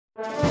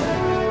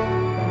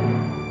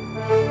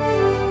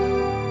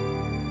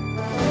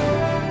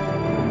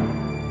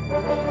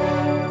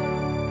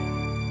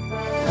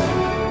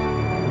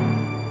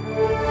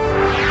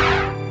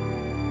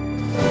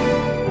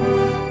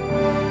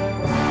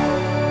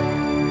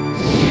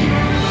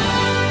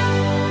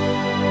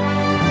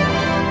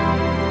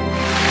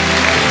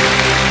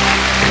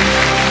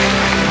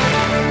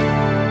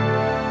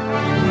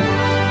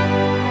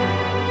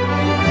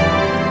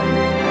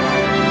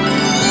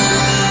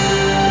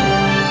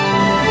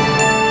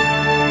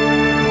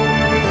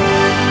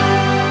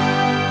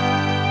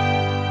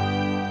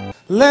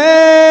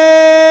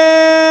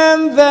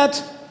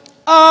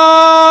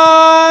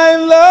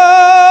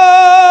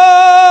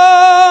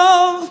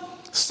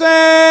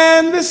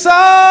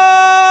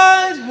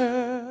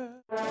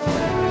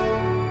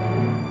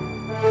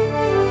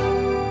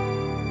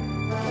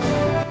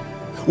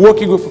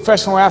working with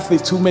professional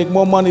athletes who make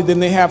more money than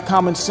they have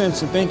common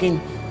sense and thinking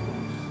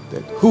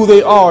that who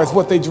they are is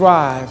what they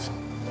drive,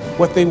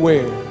 what they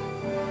wear.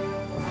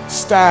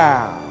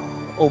 Style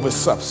over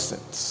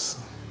substance.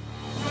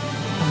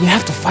 We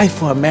have to fight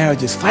for our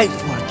marriages, fight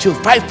for our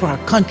children, fight for our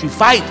country,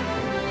 fight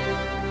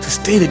to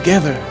stay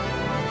together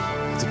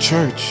as a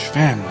church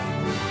family.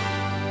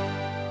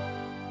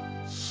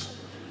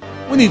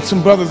 We need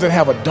some brothers that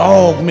have a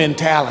dog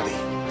mentality.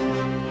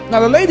 Now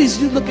the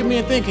ladies, you look at me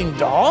and thinking,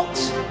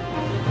 dogs?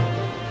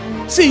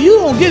 See, you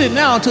don't get it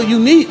now until you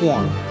need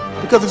one.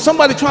 Because if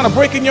somebody's trying to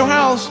break in your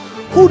house,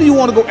 who do you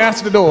want to go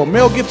answer the door?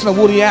 Mel Gibson or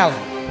Woody Allen?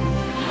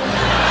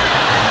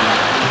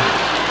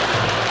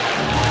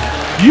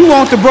 You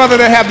want the brother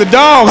that have the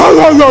dog.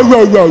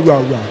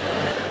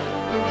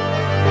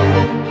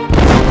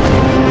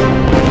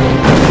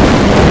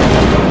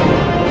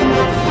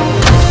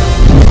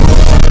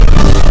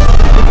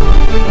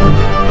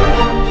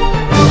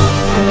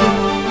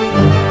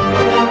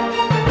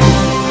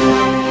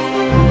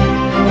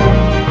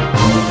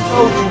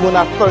 When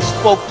I first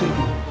spoke to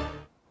you,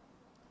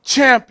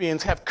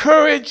 champions have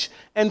courage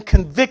and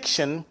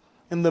conviction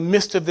in the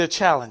midst of their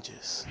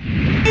challenges.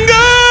 God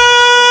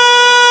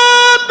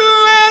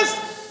bless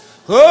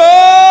America,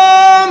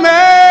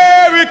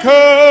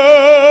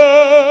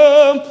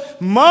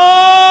 my